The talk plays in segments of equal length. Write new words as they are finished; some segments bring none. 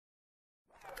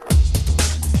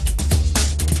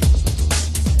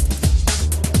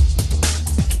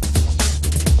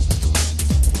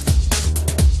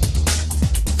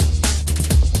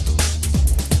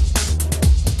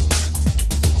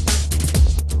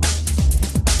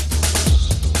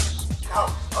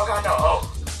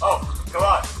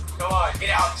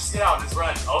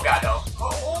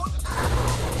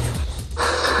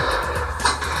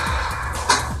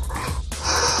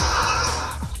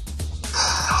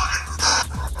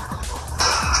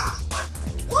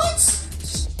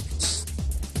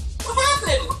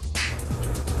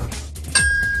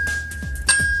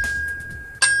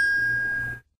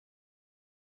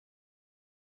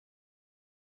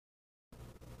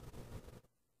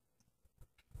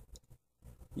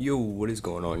Yo, what is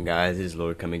going on, guys? This is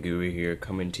Lord Kamiguri here,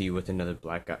 coming to you with another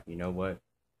Black Guy. You know what?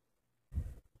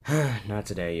 Not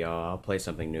today, y'all. I'll play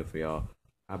something new for y'all.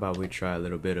 How about we try a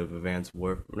little bit of Advanced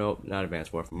Warfare? Nope, not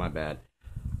Advanced Warfare, my bad.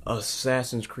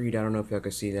 Assassin's Creed, I don't know if y'all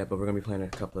can see that, but we're gonna be playing a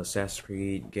couple of Assassin's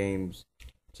Creed games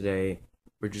today.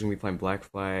 We're just gonna be playing Black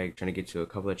Flag, trying to get to a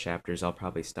couple of chapters. I'll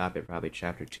probably stop at probably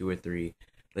chapter 2 or 3.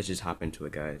 Let's just hop into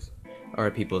it, guys.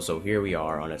 Alright, people, so here we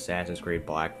are on Assassin's Creed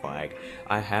Black Flag.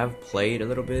 I have played a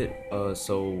little bit,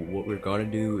 so what we're gonna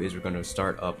do is we're gonna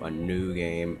start up a new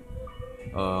game.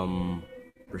 We're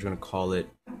just gonna call it.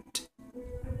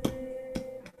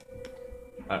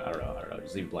 I don't know,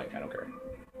 just leave it blank, I don't care.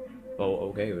 Oh,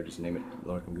 okay, we'll just name it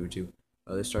Lord Kung 2.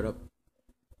 Let's start up.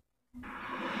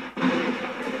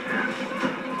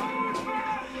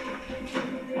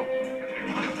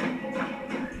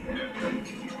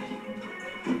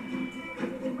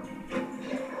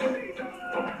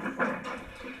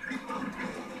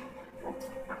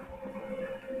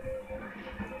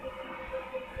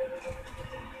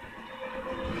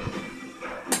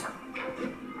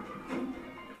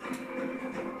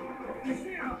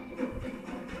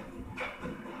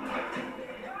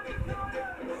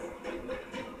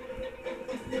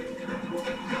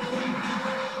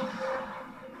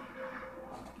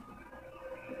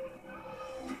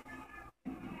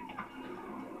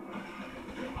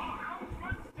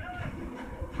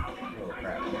 Oh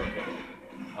crap, okay.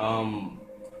 Um,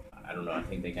 I don't know, I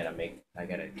think I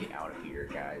gotta get out of here,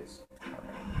 guys.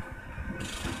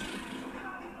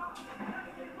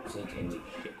 Sink any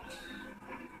shit.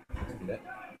 Do that.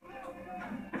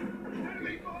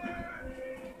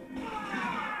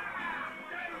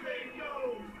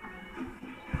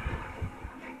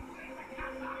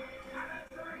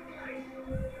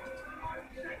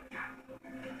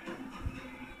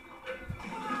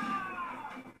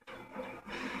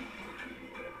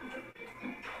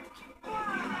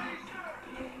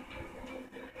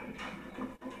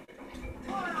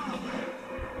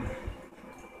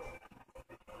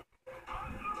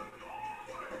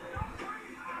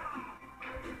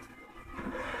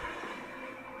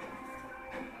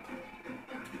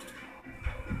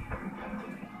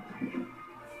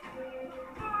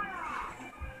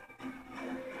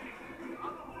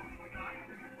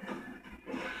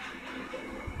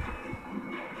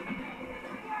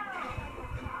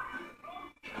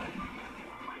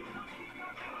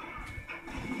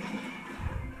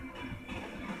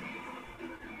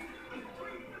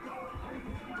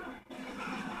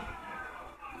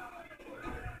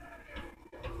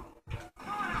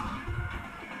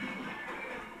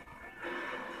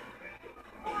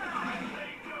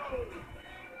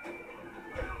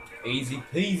 Easy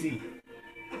peasy.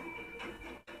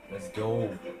 Let's go.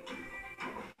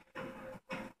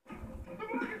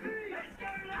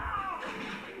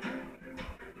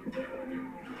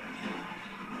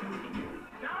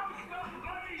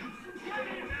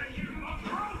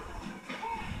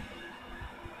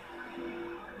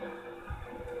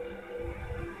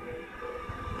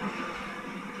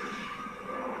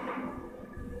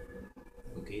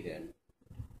 Okay then.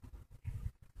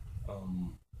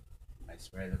 Um, I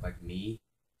swear it looked like me.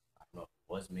 I don't know if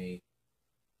it was me.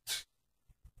 I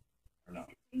don't know.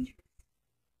 Dangerous.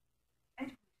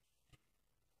 Edward,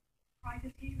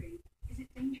 privateering. Is it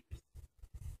dangerous?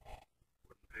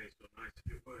 Wouldn't pay so nice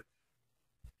if it would.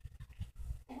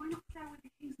 Or why not sail with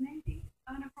the King's Navy?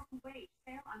 Earn a proper wage,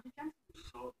 sail under gentlemen.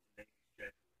 Salt and Navy's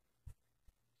gentlemen.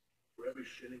 For every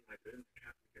shilling I earn, the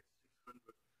captain gets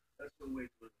 600. That's no way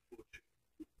to earn a fortune.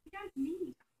 You don't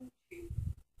need a fortune.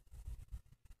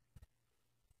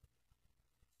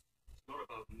 It's not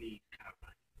about need,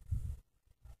 Caroline.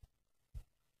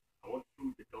 I want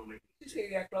food that don't make me You sick.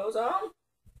 see your clothes on?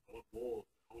 I want walls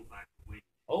that hold back the wind.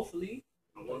 Hopefully.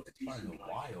 I want It's peace been in a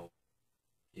life. while.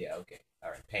 Yeah, okay.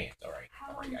 Alright, pants, alright.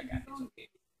 How Alright, long I have got you this, gone okay.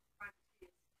 with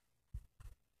privateers?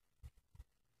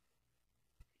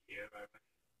 Here, I reckon.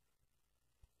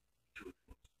 2 at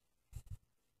once.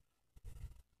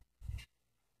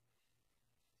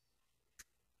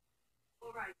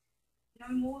 All right. No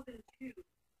more than 2.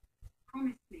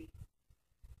 Promise me.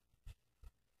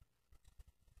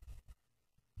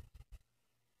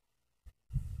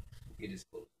 Get his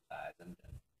clothes eyes, I'm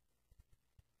done.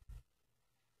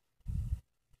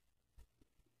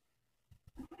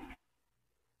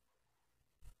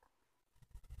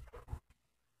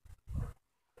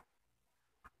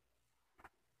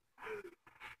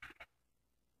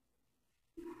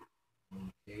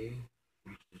 Okay.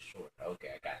 Reach the shore. Okay,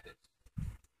 I got this.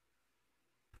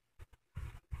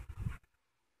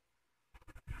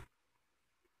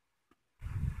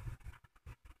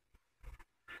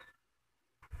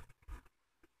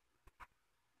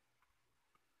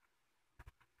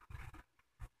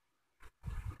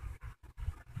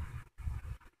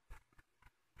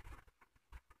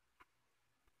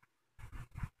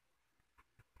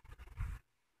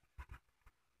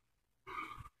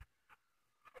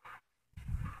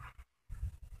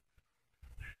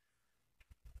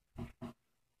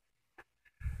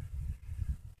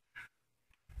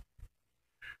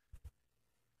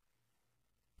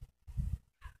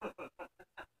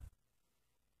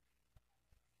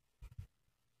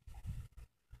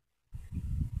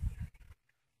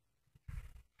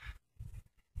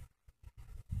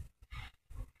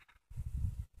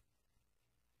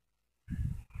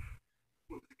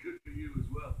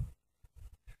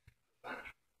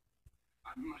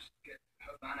 must get to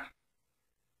Havana.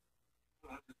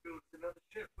 We'll have to build another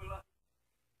ship, will I?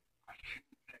 I can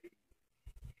pay.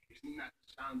 Isn't that the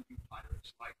sound you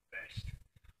pirates like best?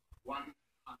 100.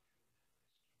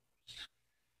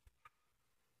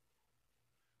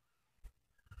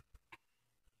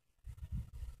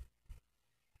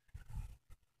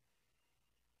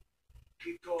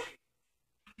 Keep talking.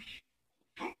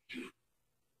 Don't you?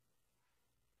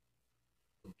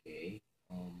 Okay.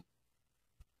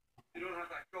 You don't have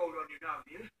that gold on you now,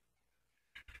 do you?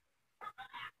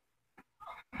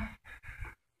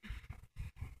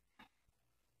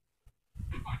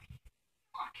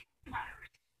 Fucking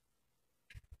pirates.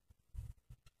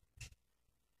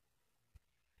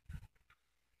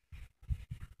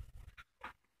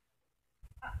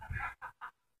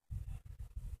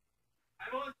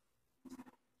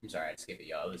 I'm sorry, I had to skip it,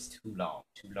 y'all. It was too long.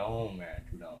 Too long, man.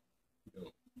 Too long. Too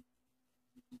long.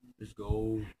 Let's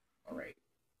go. Alright.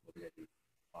 What we gotta do?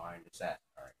 Find the assassin.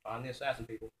 Alright, find the assassin,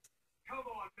 people. Come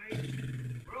on, mate.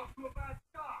 We're off to a bad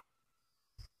start.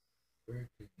 Where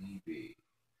could he be?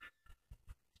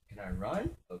 Can I run?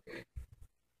 Okay.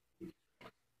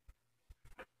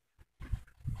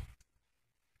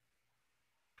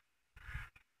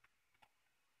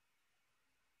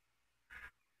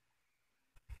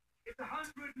 It's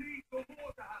 100 leagues or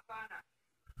more to Havana.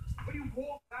 Will you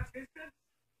walk that distance?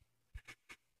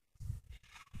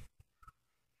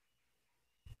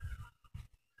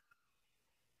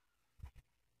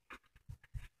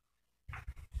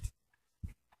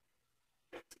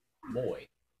 Boy.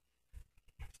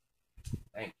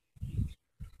 Thank you.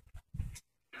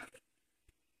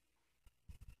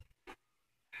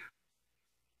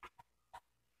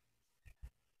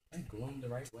 Am I going the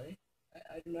right way?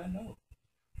 I do not know.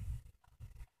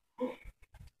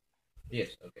 Yes,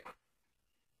 okay.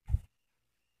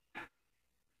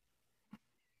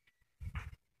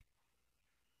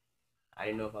 I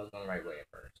didn't know if I was going the right way at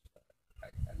first.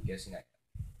 But I'm guessing I am.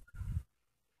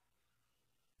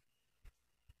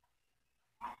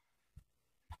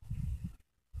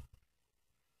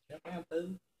 Jump down,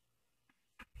 fool.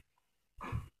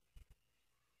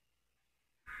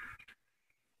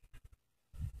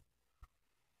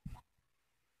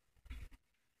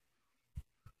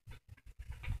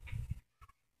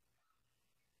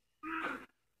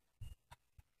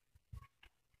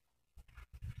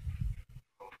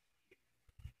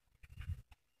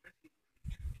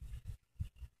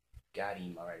 Got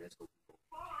him. Alright, let's go.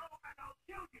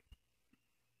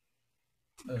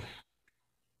 Ugh.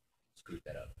 Screwed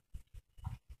that up.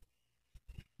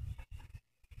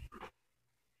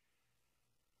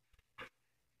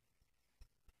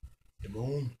 Come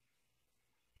on.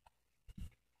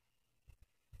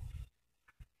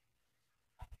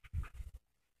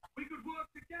 We could work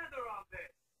together on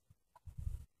this.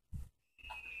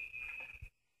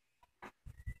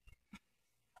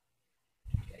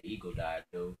 That eagle died,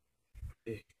 though.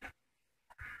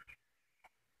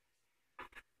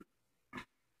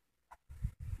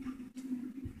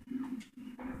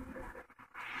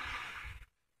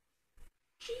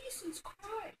 Jesus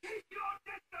Christ. Keep your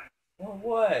distance. For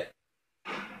what?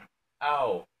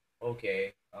 Ow.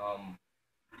 Okay.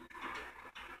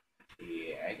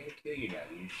 Yeah, I can kill you now.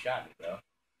 You just shot me, bro.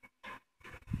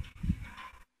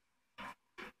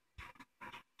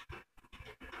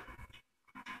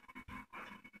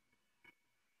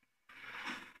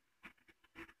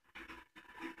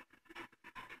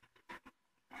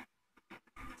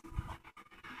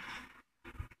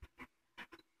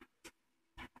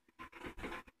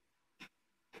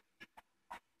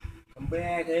 Come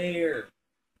back here.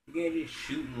 You can't just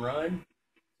shoot and run.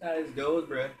 That's not how this goes,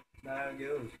 bro. That's not how it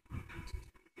goes.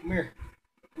 Come here.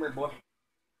 Come here, boy.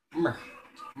 Come here.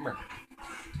 Come here.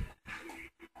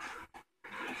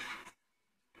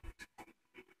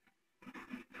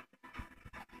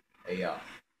 Hey, y'all.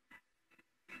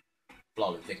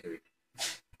 Flawless victory.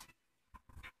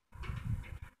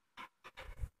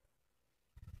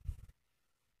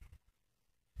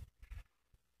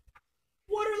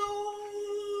 What are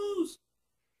those?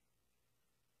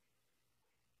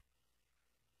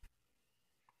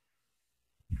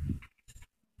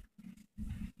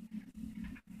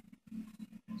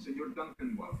 Senor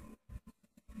Duncan, welcome.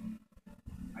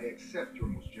 I accept your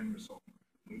most generous offer.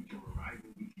 Wait your arrival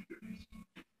with eagerness.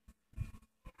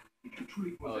 If you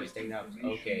truly Oh, he's possess taking the out.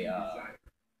 information Okay, you desire,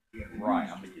 we have right,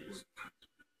 news I'm to gonna do report. this.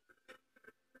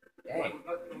 While I Dang. would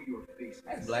not know your face,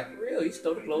 That's Black for real. He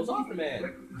stole the clothes off the man.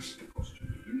 recognize the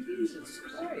costume you use. Jesus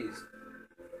Christ.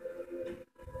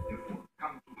 Therefore,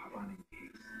 come to Havana in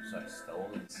peace. So I stole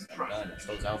his. I'm done. I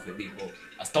stole his outfit, people.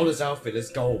 I stole his outfit.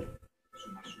 Let's go. Su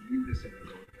más humilde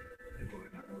servidor, el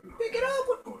gobernador Pick it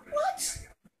up. What?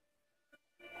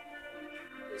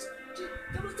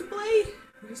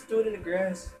 just threw it in the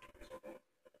grass.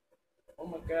 Oh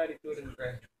my god, he threw it in the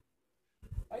grass.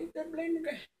 Why you throw blade in the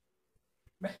grass?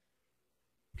 Man,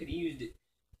 could have used it.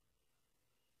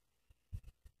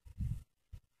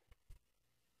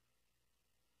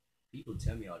 People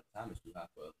tell me all the time it's too hot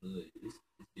for a hood. This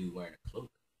dude wearing a cloak.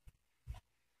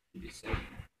 You just say,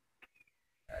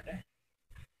 right there.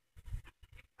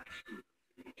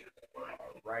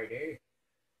 All right there.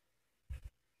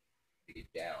 Get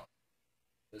down.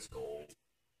 Let's go.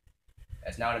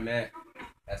 That's not what I meant.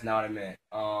 That's not what I meant.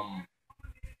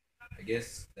 I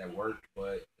guess that worked,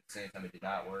 but at the same time it did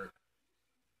not work.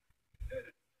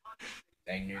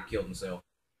 Dang near killed himself.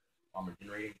 Armor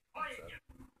generating.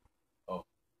 Oh.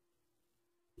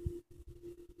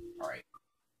 Alright.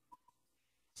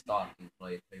 Stock in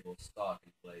place, people. Stock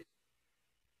in place.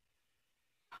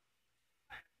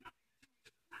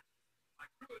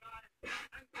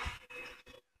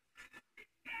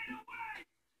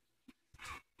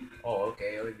 Oh,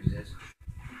 okay. I'll do this.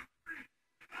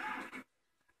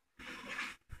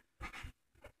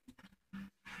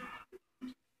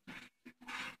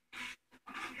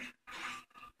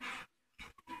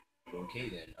 Okay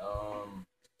then.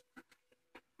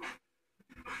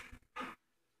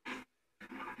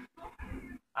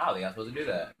 I don't think I'm supposed to do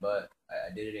that, but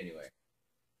I did it anyway.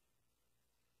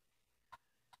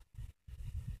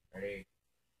 Ready?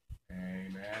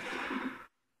 Amen.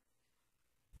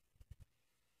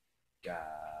 God.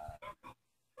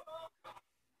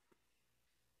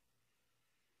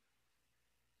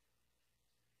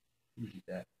 You keep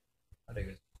that. I'll take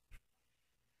this.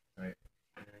 Alright.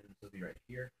 And this will be right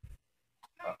here.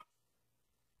 Oh.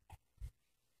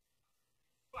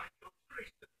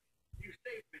 You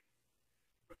saved me.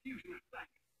 Profusion of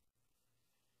thanks.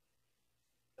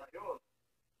 Is that yours?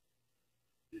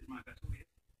 This is my vessel here.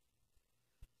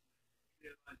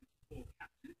 Realize it's poor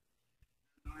captain,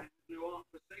 and I have no art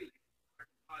for sailing. I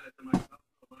can pilot them myself,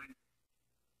 no mind.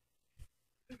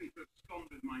 Let me to abscond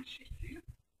with my ship, do you?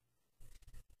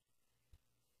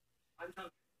 I'm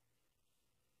Duncan.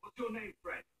 What's your name,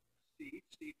 Fred?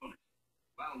 Steve Bonnet.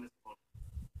 Well, Mr. Bonnet,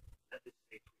 let this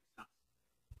stay between us.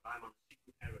 I'm on a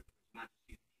secret errand for His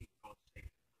Majesty the King, God save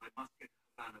him. I must get to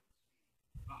Havana with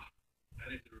speed. Ah,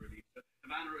 that is a relief, sir.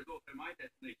 Havana is also my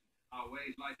destination. Our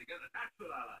ways lie together.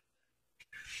 Natural allies.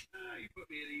 You put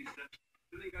me at ease, sir.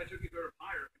 Do you think I took you for a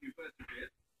pirate when you first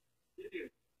appeared? Did you?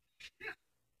 Yes.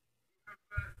 You have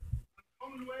an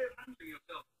uncommon way of handling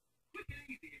yourself. Quick and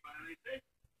easy, if I may say.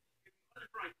 Give me quite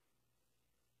a fright.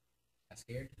 I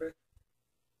scared you, bro?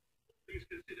 Things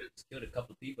considered. Killed a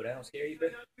couple of people. That don't scare you,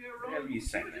 bro? Whatever you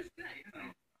say, man.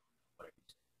 Whatever you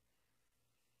say.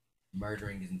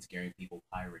 Murdering isn't scaring people.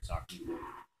 Pirates are people.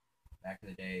 Back in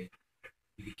the day,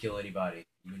 you could kill anybody.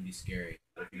 You wouldn't be scary.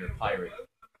 But if you're a pirate,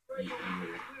 you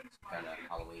were kind of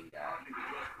Halloween guy.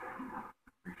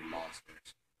 Freaking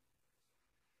monsters.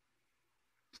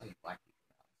 It's like black people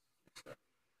now.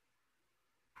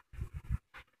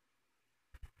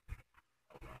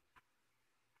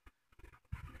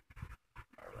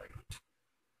 Alright.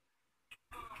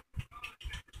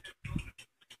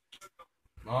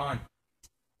 Come on.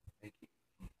 Thank you.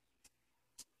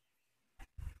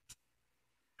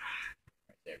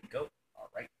 Right, there we go.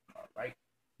 Alright. Alright.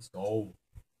 Let's go.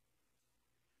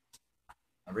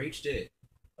 I reached it.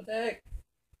 What the heck?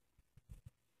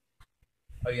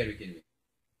 Oh, you gotta be kidding me.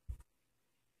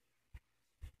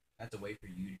 I have to wait for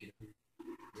you to get it through.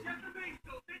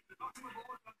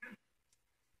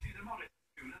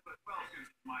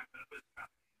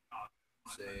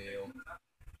 Sail.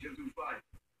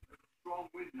 Strong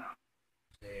wind now.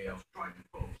 Sail. Strike the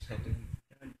boat.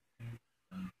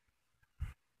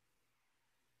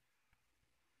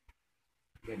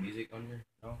 You got music on here?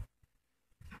 No?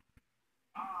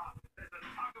 There's a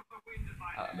tug of the wind in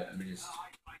my hair. Let me just...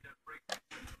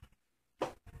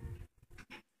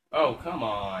 Oh, come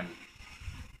on.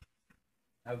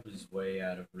 That was way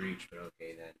out of reach, but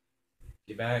okay then.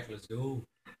 Get back, let's go.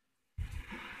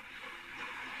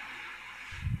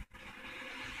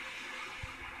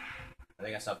 I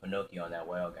think I saw Pinocchio on that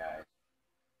whale, guys.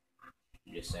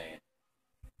 I'm just saying.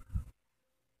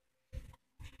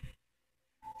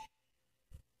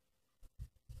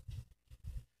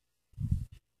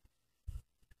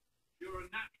 You're a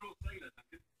natural sailor,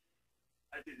 Duncan.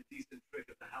 I did a decent trick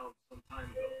at the helm some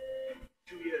time ago.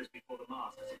 2 years before the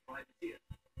mast as a privateer.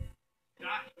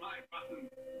 Dash my button.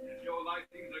 Your life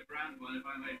seems a grand one, if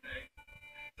I may say.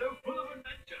 So full of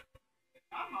adventure.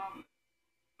 How marvelous.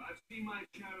 I've seen my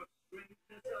share of strange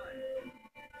designs.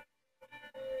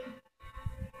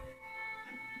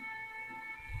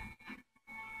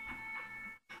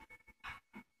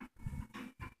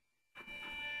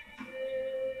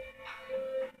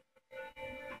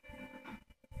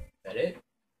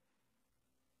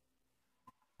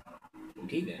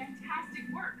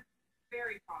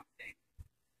 very promising.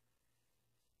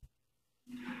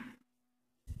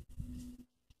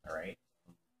 Alright.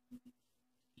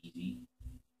 Easy.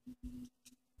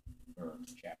 For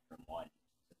chapter 1. At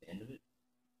the end of it,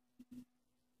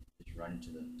 just run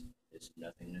into this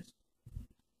nothingness.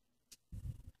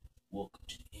 Welcome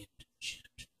to the end of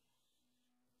chapter.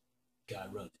 Guy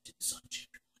runs into the sun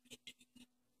chapter 1 ending.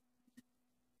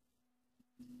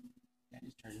 Can I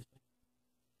just turn this way?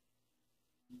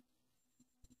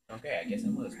 Okay, I guess I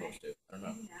was supposed to. I don't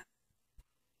know. Yeah.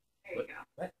 There you go.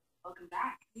 What? Welcome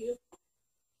back.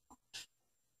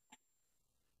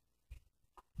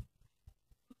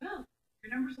 Well,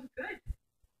 your numbers look good.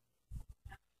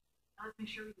 Now let's make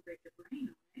sure we can break your brain,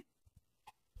 alright?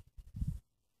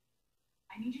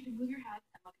 I need you to move your head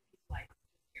and look at these lights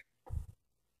just here.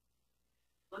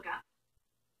 Look up.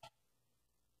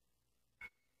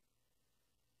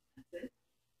 That's it.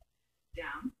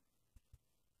 Down.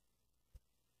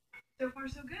 So far,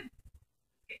 so good.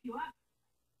 Let's get you up.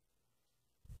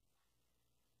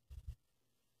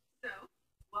 So,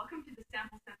 welcome to the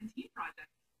Sample 17 project.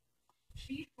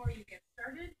 Before you get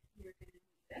started, you're going to need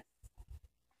this.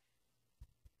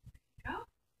 There you go.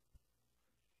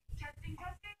 Testing,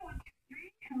 testing. 1, 2, 3.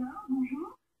 Hello,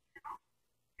 bonjour. Hello.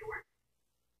 It works.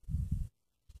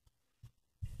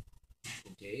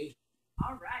 Okay.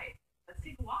 All right. Let's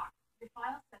take a walk. Your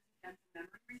file says you've done some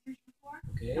memory research before.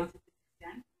 Okay. Not to this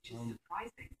extent, which is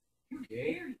surprising. You're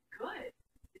Okay. very good.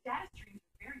 The data streams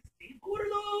are very stable. What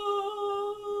are those?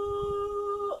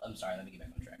 I'm sorry, let me get back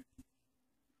on track.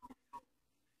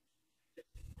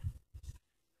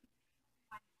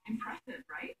 Impressive,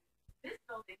 right? This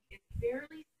building is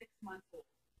barely 6 months old,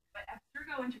 but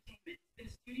Abstergo Entertainment has been a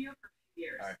studio for a few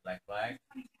years. Alright, black flag.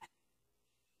 2010.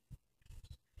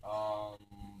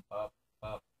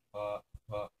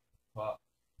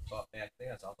 Yeah, I think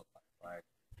that's also black flag.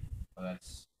 Oh,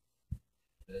 that's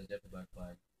definitely black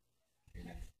flag.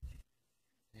 Yeah.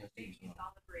 They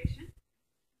saw Liberation.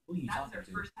 Who are you That was talking our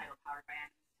to? first title powered by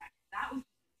Animus Tech. That was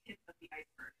just the tip of the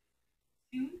iceberg.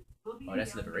 Soon, we'll be Oh,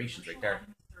 that's unveiling Liberations right commercial there.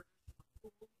 Animus servers for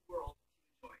the whole world to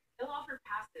enjoy. They'll offer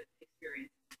passive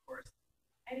experiences, of course,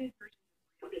 edited versions of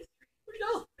real history. Where'd you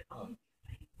go? But only the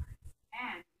exciting parts.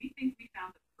 And we think we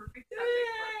found the perfect subject for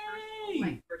our first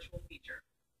full-length virtual feature,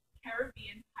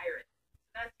 Caribbean Pirates.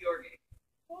 So that's your gig.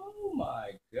 Oh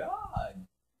my god.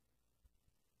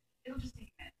 It'll just take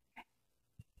a minute, okay?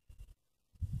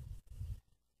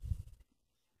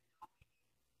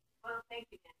 Well, thank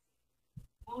you, Nancy.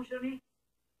 Bonjour. I think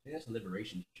that's a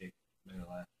Liberations chick. I'm not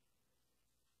gonna lie.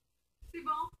 C'est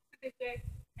bon, c'était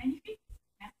magnifique.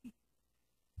 Merci.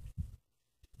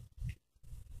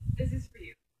 This is for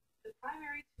you, the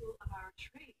primary tool of our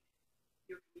trade,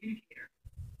 your communicator.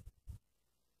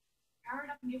 Power it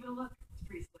up and give it a look. It's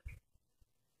pretty slick.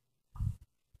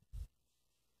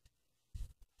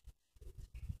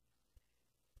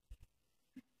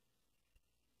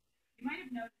 You might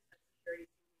have noticed that security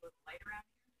seems a little light around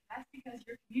here. That's because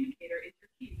your communicator is your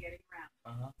key to getting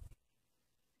around.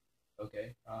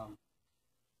 Okay. Can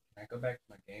I go back to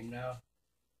my game now?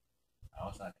 I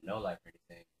also not no life or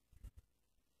anything.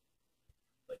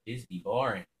 But this be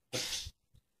boring.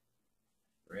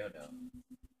 For real though.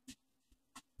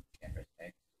 Can't press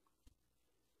X.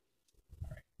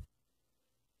 Alright.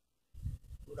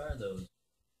 What are those?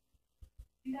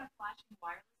 See that flashing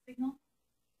wireless signal?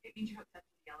 It means you're hooked up to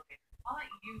the elevator. I'll let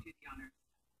you do the honors.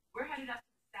 We're headed up to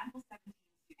the Sample 17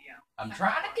 studio. I'm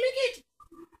trying to click it!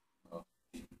 Oh.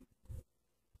 You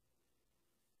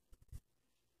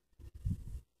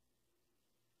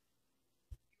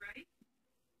ready?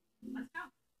 Let's go.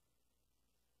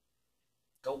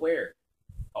 Go where?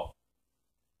 Oh.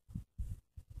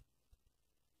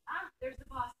 Ah, there's the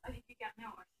boss. I think you got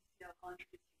now our CCL. I'll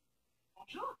introduce you.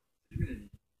 Bonjour.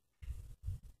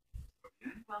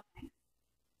 Well, thanks.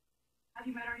 Have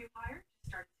you met our new hire? Just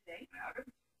started today. I haven't.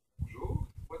 Bonjour.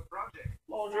 What project?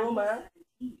 Bonjour, man.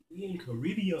 17. We in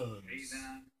Caribbean. Hey,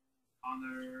 then.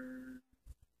 Connor.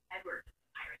 Edward,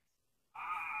 pirate.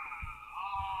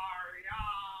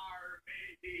 Yar,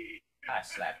 matey. I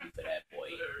slapped you for that, boy.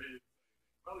 There it is.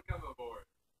 Welcome aboard.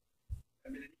 I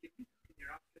mean, anything in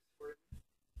your office for it?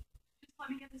 Just let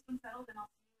me get this one settled and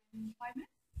I'll see you in 5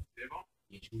 minutes. C'est bon?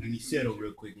 Yeah, you can give me settled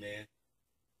real quick, man.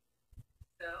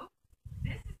 So,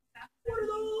 this is the Sample What are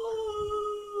 17. those?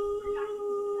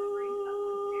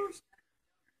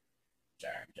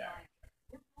 Jar.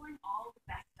 We're pulling all the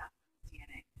best stuff from the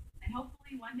DNA, and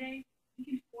hopefully one day we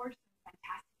can forge some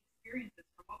fantastic experiences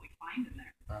from what we find in there.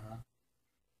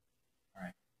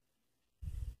 Alright.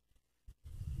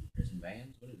 There's some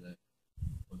bands? What is that?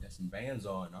 We got some bands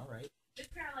on, alright. This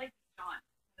pair I like is John,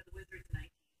 one of the wizards in IT.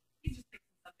 He's just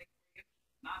fixing something for you.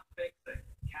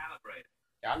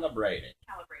 Calibrating.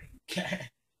 Calibrating. Okay.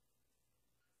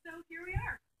 So here we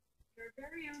are. Your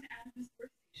very own Animus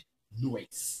workstation.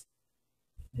 Nice.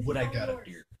 This What is I all got up yours.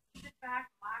 here? Sit back,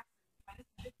 relax, and find us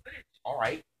some good footage. All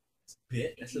right.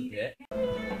 That's a bit.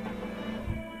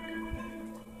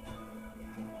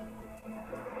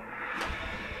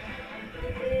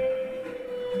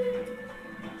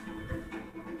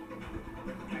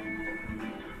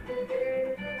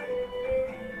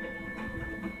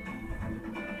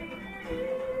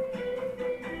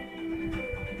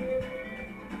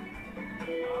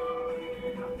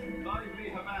 Lively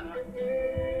Havana.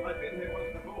 I've been here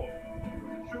once before.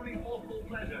 A truly awful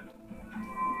pleasure.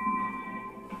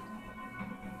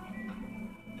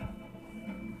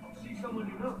 See someone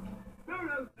you know? No.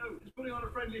 Just putting on a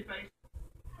friendly face.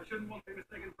 I shouldn't want to be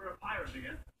mistaken for a pirate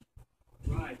again.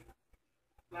 Right.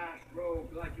 Flash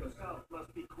rogue like yourself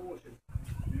must be cautious.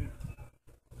 Yeah.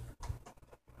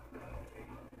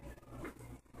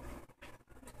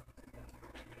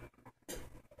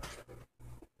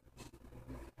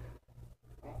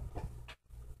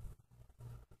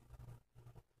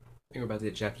 I think we're about to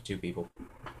get chapter 2, people.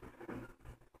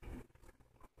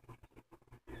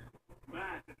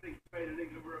 Mad to think Spain and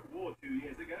England were at war 2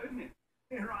 years ago, isn't it?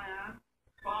 Here I am,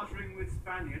 bartering with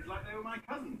Spaniards like they were my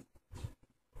cousins.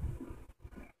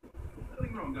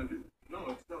 Nothing wrong, Duncan? No,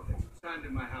 it's nothing. Stand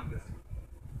in my hammers.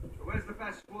 So where's the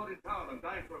best squad in town? I'm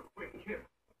dying for a quick kip.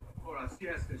 Or a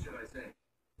siesta, should I say.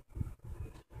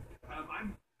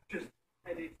 I'm just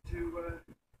headed to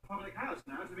public house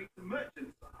now to meet some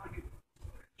merchants. I could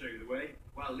show you the way.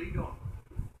 Well, lead on.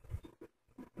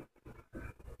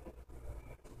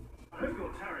 I hope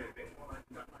you'll tarry a bit while I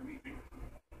conduct my meeting.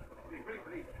 It'd be a great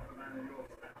relief to have a man of your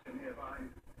stature nearby.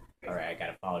 Alright, I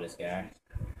gotta follow this guy.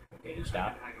 Okay, you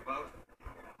stop. Hang about.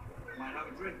 Might have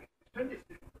a drink. Spend it.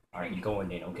 Alright, you going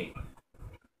then. Okay.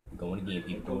 Going again,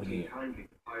 people. Going again. Kindly to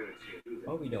pirates here, do they?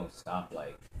 Oh, we don't stop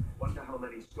like Wonder how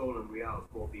many stolen reals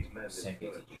bought these men this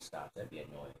seconds good. if you stop. That'd be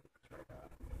annoying.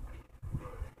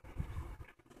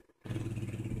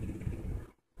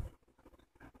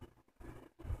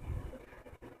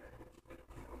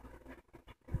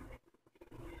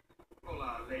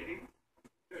 Hola, lady.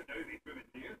 You don't know these women,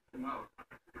 do you? No.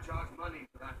 You charge money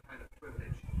for that kind of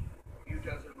privilege. A few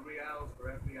dozen reals for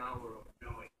every hour of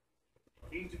knowing.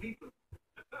 Keen to meet them.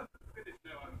 Goodness,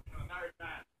 no, I'm a married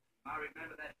man. Married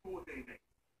men are their forte, mate.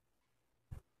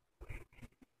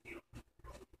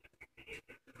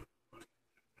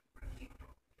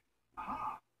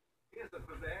 Aha! Here's a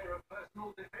purveyor of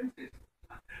personal defenses.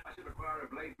 I should acquire a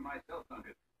blade for myself,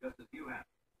 Duncan, just as you have.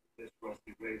 This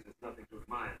rusty blade is nothing to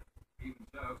admire. Even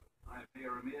so, I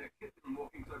appear a mere kitten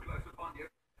walking so close upon you.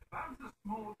 Perhaps a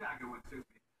small dagger would suit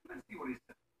me. Let's see what he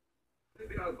says.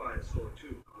 Maybe I'll buy a sword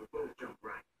too. We'll both jump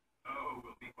rank. Oh,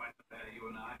 we'll be quite the pair, you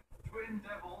and I. Twin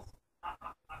devils.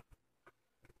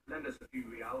 Lend us a few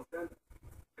reals, then.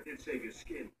 I did save your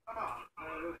skin.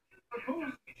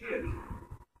 Suppose cheers.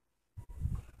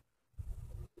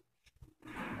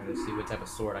 Let's see what type of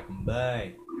sword I can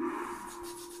buy.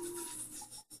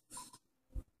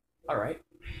 Alright.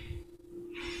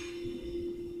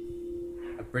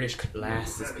 A British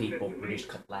cutlasses, people. British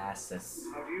cutlasses.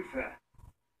 How do you fare?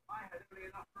 I had only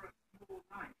enough for a small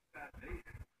night, sadly.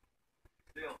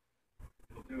 Still,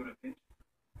 it'll do in a pinch.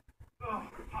 Oh,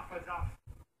 puff us off.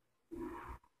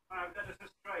 I've led us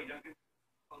astray, Duncan.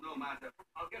 Oh, no matter.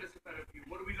 I'll get us a better view.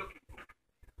 What are we looking for?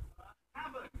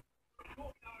 Tavern.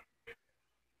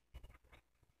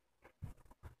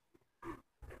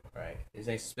 Alright. Is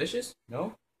that suspicious?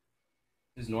 No?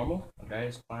 This is normal? A guy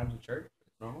just climbs a church?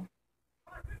 It's normal?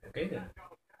 Okay then.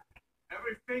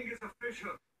 Every finger's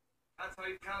official. That's how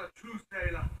you tell a true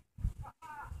sailor.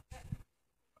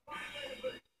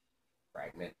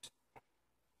 Fragment.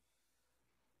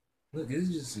 Look, this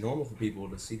is just normal for people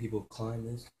to see people climb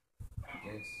this. I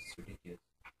guess it's ridiculous.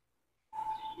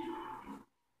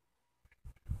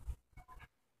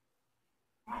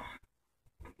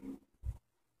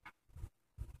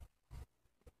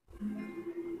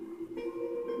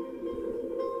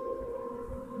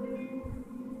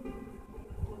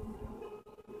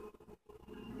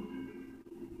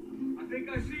 I think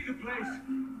I see the place.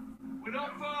 We're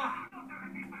not far.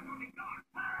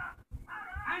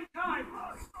 Hang time.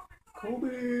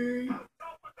 Kobe!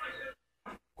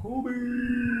 Kobe!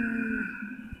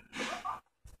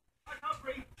 I can't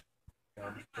breathe.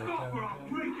 Stop or I'll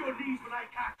break your knees when I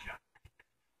catch you.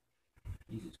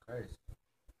 Jesus Christ.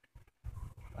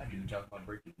 Why do you talk about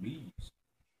breaking knees?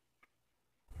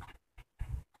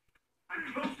 I'm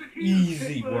close to here.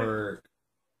 Easy work.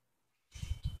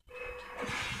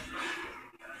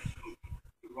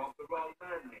 You robbed the wrong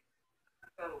man, mate.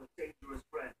 Fellow with dangerous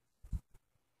friends.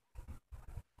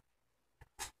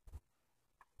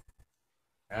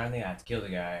 don't think I have to kill the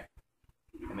guy.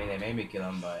 I mean, they made me kill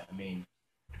him, but I mean,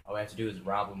 all we have to do is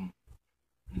rob him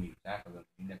and we tackle him.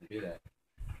 You never do that.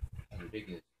 That's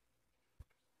ridiculous.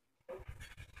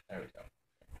 There we go.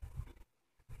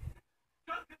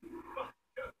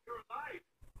 You're alive.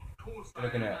 Of course What are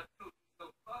you looking at?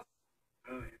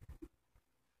 Oh, yeah.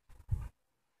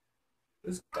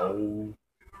 Let's go.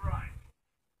 Right.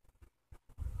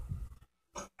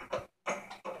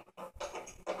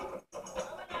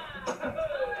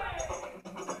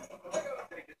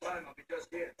 Take your time, I'll be just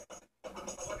here.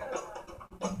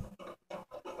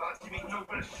 Fancy me no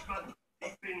Welshman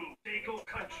deep in Dago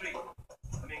country.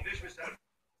 I'm English myself.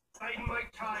 Biding my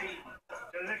time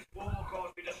till the next war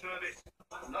calls me to service.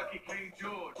 Lucky King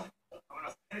George, having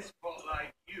a piss pot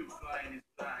like you flying his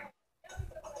flag.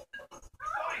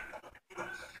 Oi!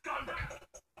 Skunk!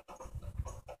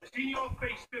 I've seen your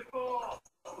face before.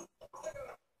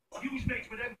 You was mates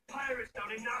with them pirates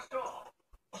down in Nassau.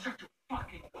 Shut your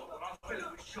fucking door, or I'll fill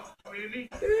it with shots, really?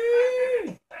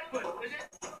 Edward, is it?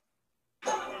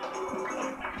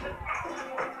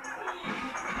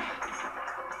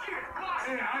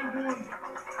 Hey, I warned you.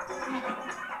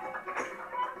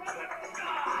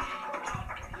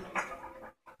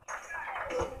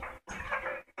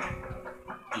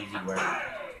 Easy work.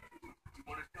 You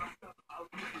want to start stuff? I'll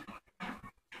give you one.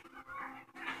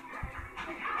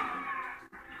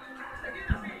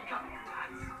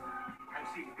 I've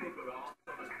seen bigger arms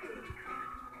on a bird.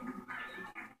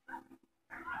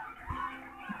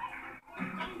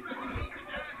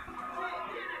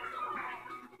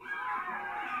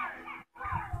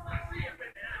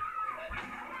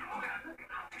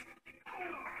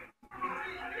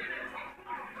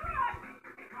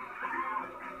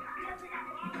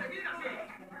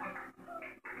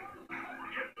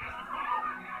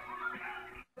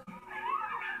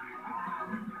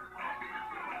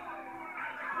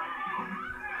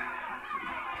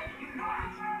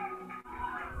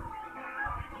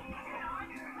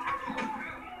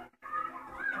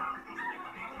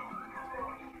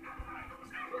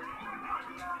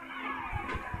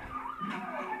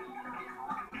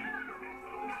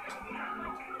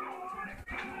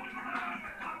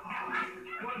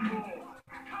 One more.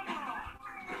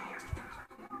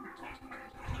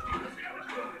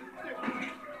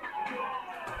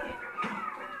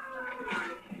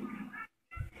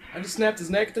 I just snapped his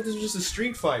neck. I thought this was just a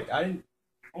street fight. I didn't.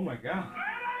 Oh my god.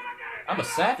 I'm a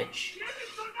savage.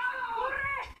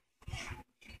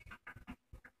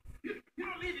 You're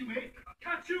not leaving me. I'll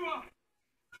catch you up.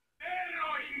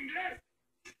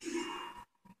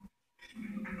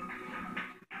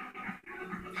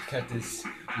 Got this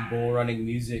bull running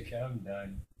music. I'm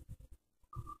done.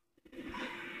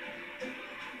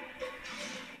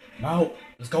 Mount.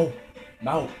 Let's go.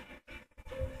 Mount.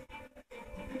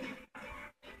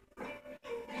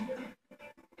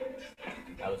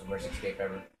 That was the worst escape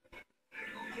ever.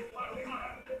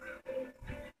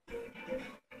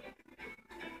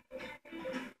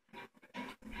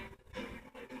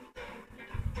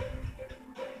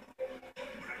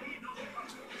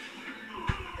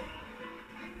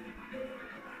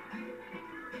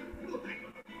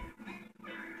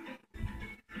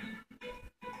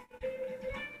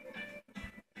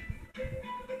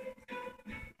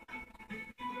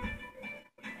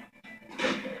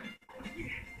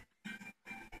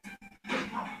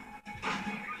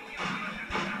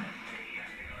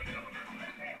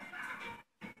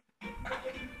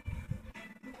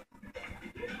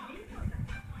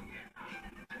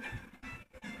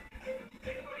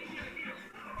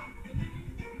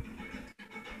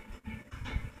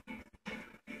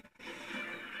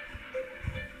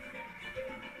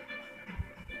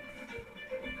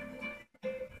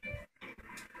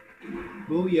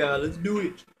 Booyah, let's do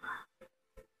it.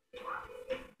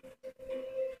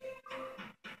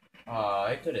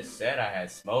 I could have said I had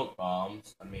smoke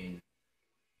bombs. I mean,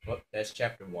 whoop, that's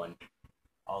chapter 1.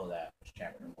 All of that was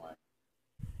chapter 1.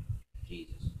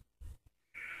 Jesus.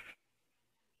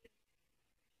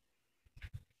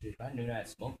 Dude, if I knew I had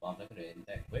smoke bombs, I could have ended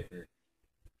that quicker.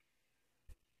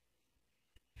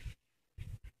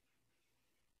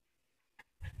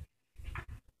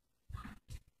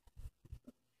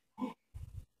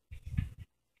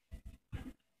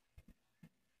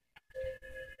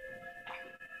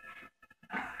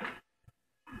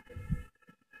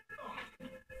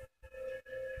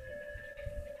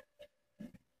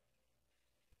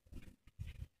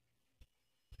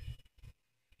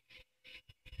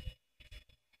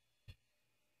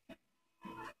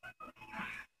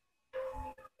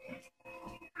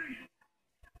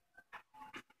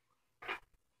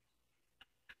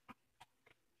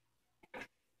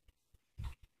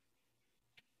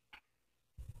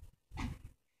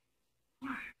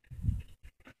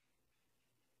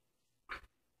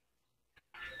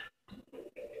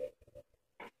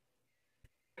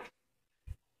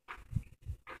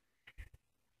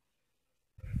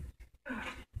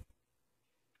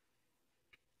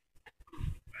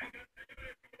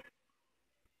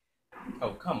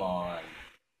 Oh, come on.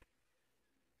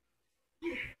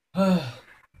 It's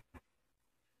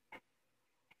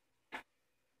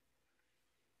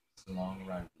a long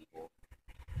run, people.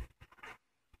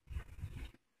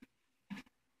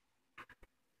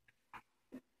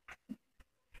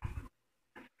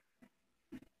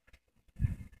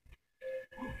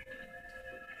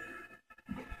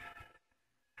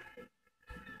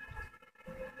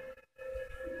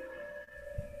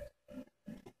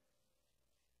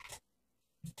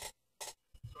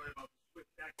 Sorry about the swift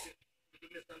action. The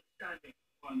misunderstanding.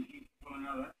 One heat from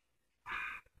another.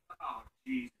 Oh,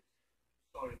 Jesus.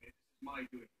 Sorry, mate. This is my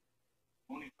doing.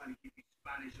 I'm only trying to keep these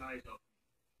Spanish eyes off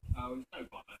me. Oh, it's no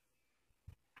bother.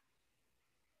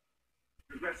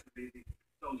 Progressively, the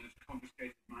soldiers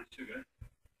confiscated my sugar.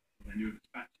 They knew the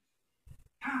dispatches.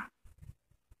 Ha!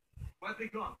 Where'd they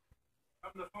gone?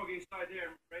 Up in the foggy side here,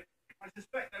 I'm afraid. I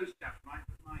suspect those chaps, right?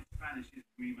 But my Spanish is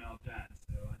female jazz,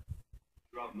 so I'd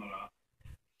rather not ask.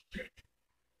 Shit.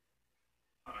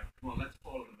 Alright, come on, let's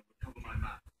follow them and recover my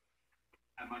map.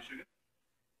 And my sugar?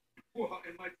 What,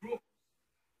 in my drawers?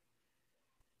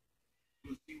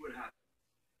 We'll see what happens.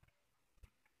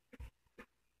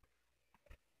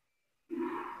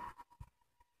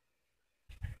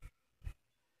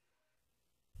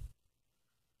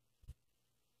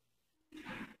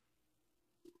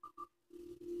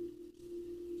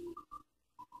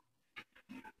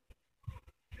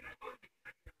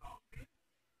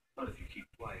 Not if you keep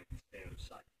quiet and stay out of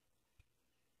sight.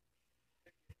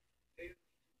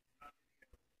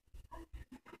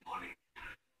 Morning.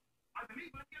 I believe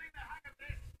I'm getting the hang of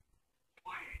this.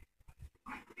 Quiet.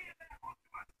 I hear they're onto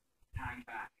us. Hang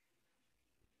back.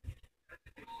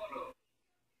 Follow.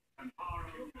 And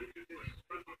borrow this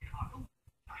cargo.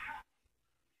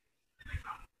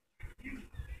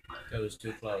 It was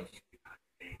too close.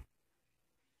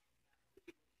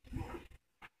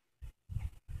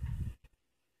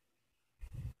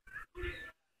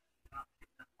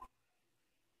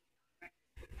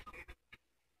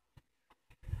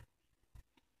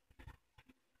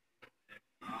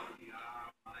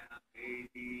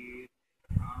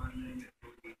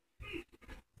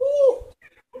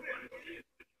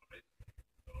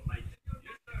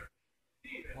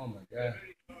 Oh my god.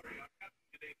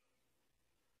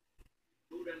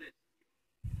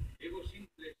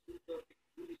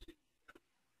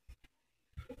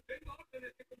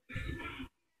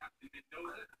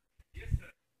 Yes,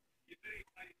 sir. You're very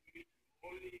excited to meet you.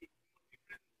 Only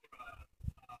present for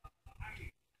hanging.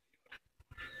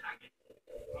 Hanging.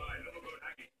 I love about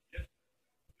hanging. Yes,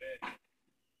 sir.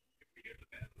 If we hear the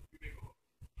bell, we may go.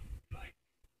 Right.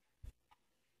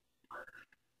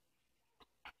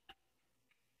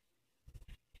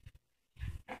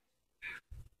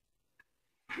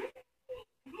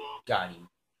 Got him.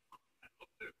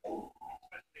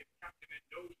 Especially if Captain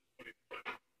Mendoza's putting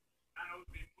money. That owes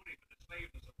me money for the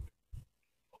slaves or something.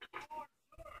 Of course,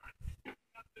 sir.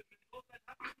 Captain Mendoza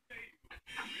has to pay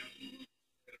you. We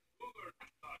have sugar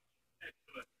and such.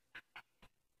 Excellent.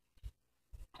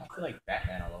 I feel like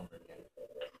Batman all over again.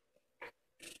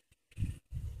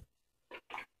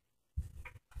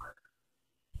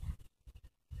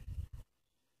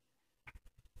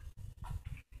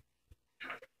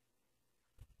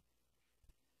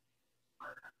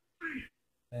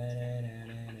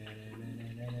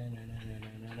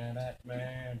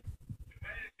 Batman.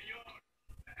 Hey, senor.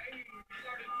 Hey, we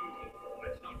started to.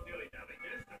 Let's not dilly-dally.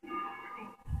 Yes, sir. We go.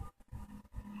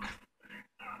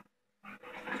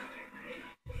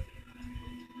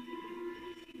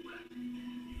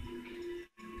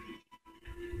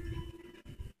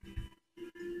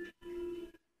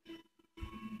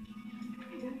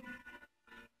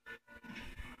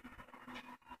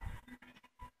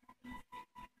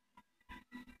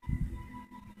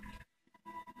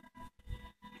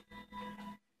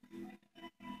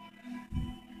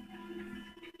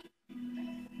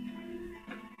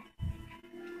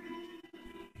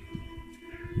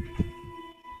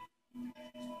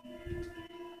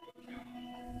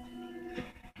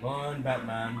 Come on,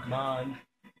 Batman, come on.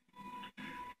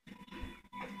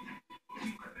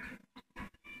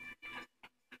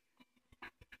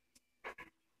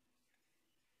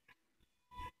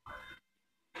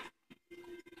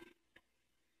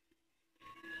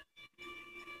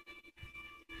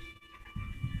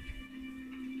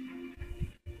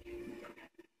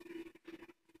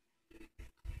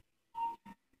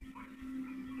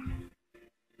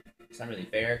 It's not really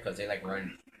fair because they like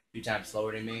run 2 times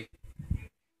slower than me.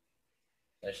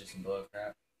 That's just some bull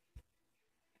crap.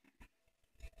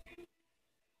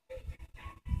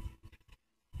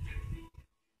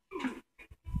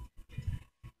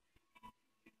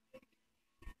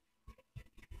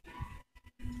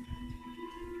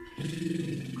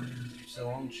 so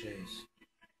long, Chase.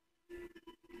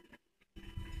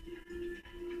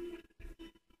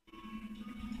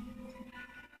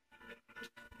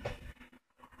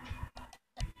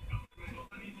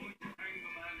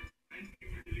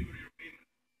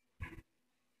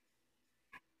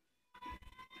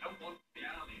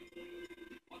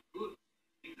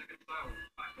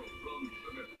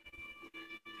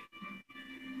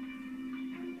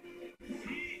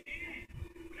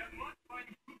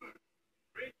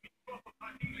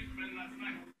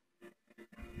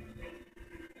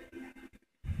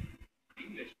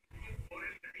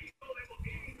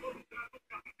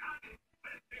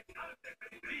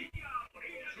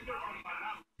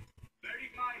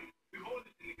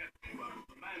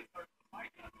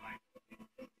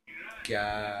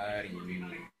 Got you.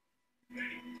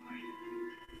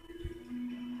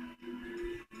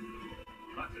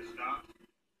 That's a start.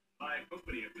 By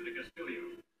company for the Castillo.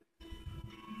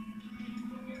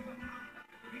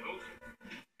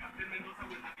 Captain Mendoza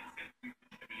will have it sent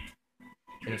to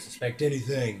the Can't suspect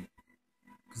anything.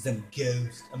 Cause I'm a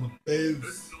ghost. I'm a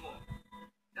boss.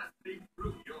 That's big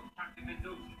proof you're Captain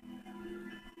Mendoza.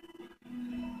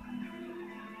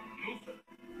 No, sir.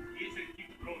 He said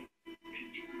keep growing.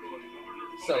 And keep growing. Governor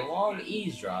It's a long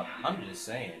eavesdrop. I'm just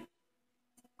saying.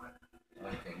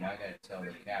 Okay, now I gotta tell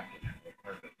the captain. Okay,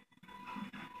 perfect.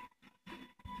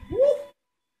 Woo!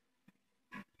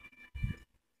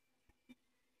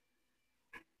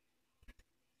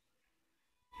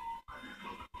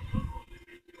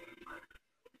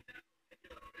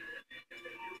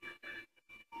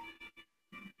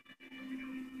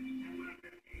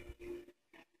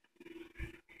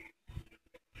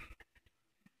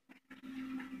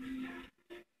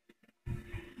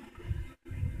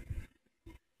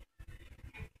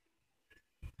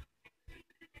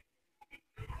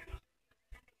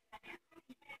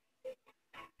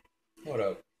 Hold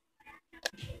up.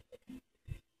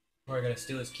 Or I gotta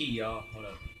steal his key, y'all. Hold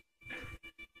up.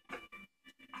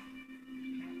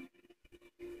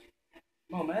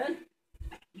 Come on, man.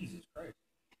 Jesus Christ.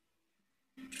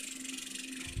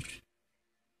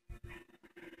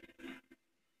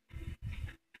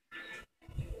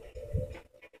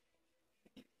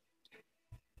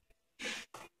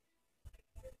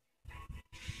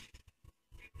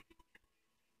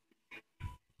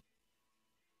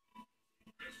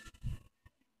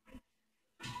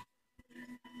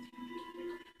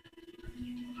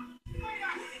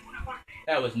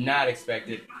 That was not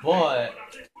expected, but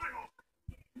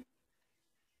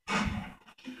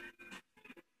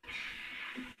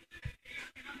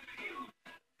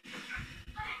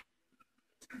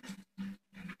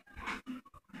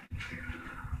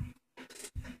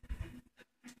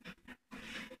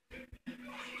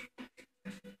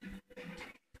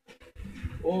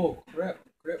oh crap,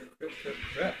 crap, crap, crap,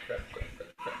 crap, crap, crap, crap,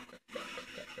 crap, crap, crap,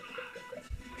 crap, crap, crap.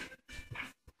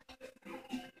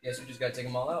 Guess we just gotta take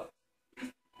them all out.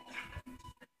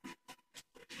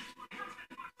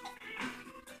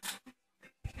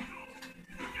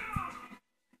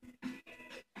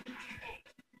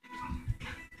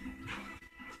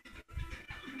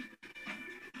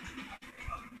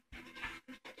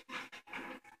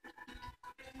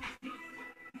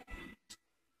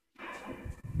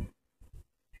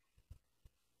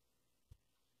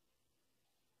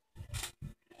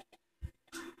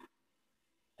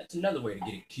 That's another way to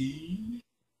get a key.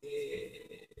 Yeah.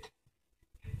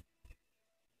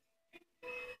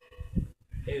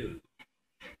 Ew.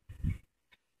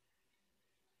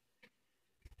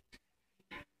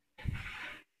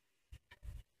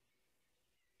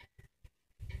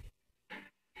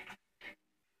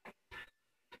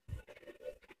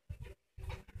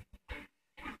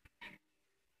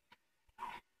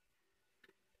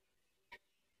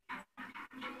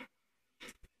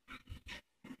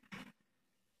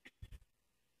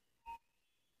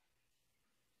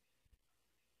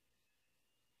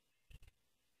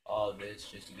 All this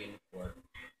just to get into work.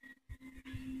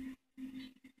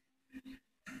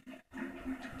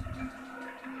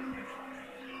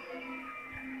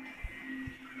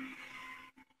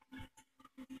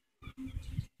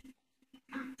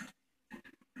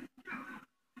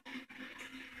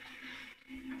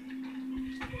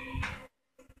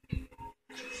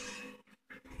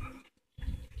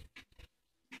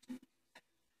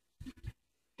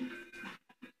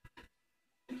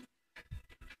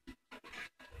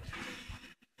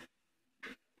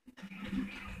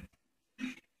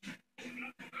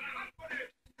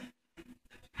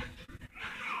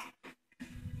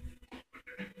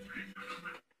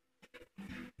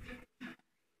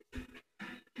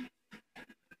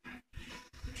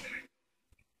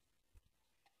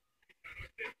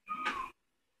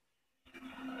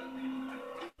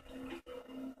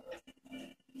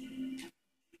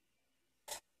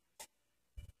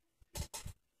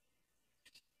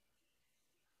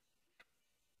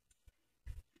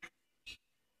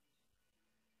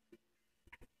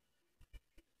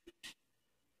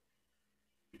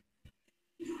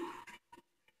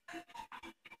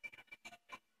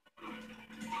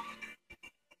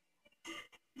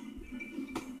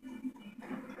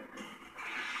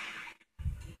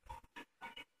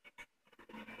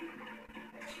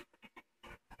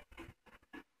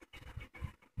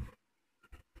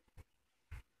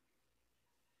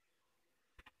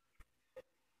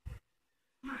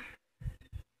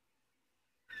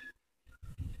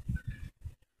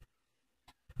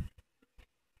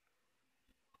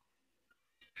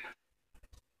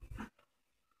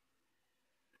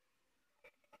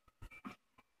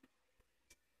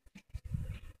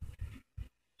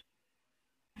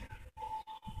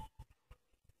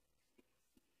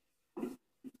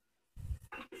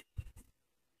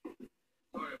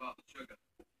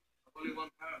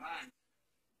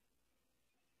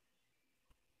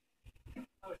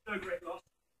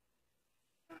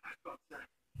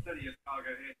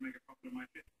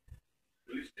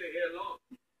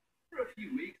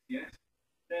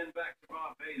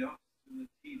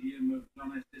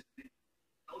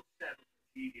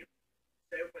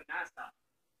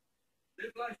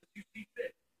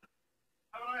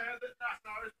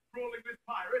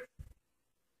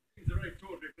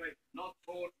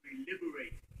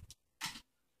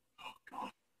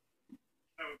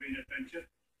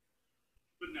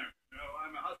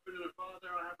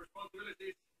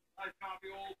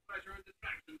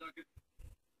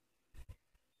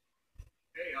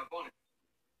 our bonnet.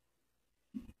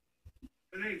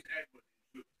 The name's Edward in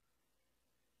truth.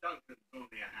 Duncan's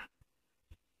only a hand.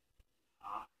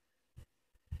 Ah.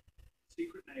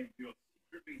 Secret name for your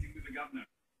secret meeting with the governor.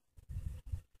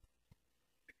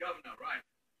 The governor, right?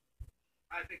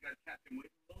 I think I've kept him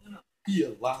waiting long enough.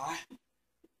 You lie.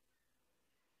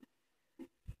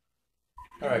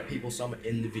 Alright, people, so I'm gonna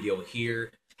end the video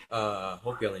here.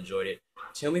 Hope y'all enjoyed it.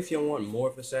 Tell me if y'all want more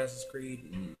of Assassin's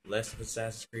Creed, less of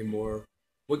Assassin's Creed, more.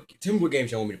 Tell me what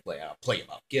games y'all want me to play. I'll play them.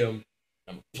 I'll get them.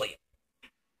 I'm gonna play them.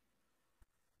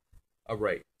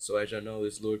 Alright, so as y'all know,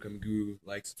 this is Lord Come Guru.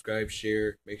 Like, subscribe,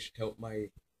 share, make sure help my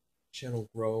channel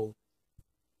grow.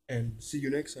 And see you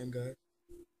next time, guys.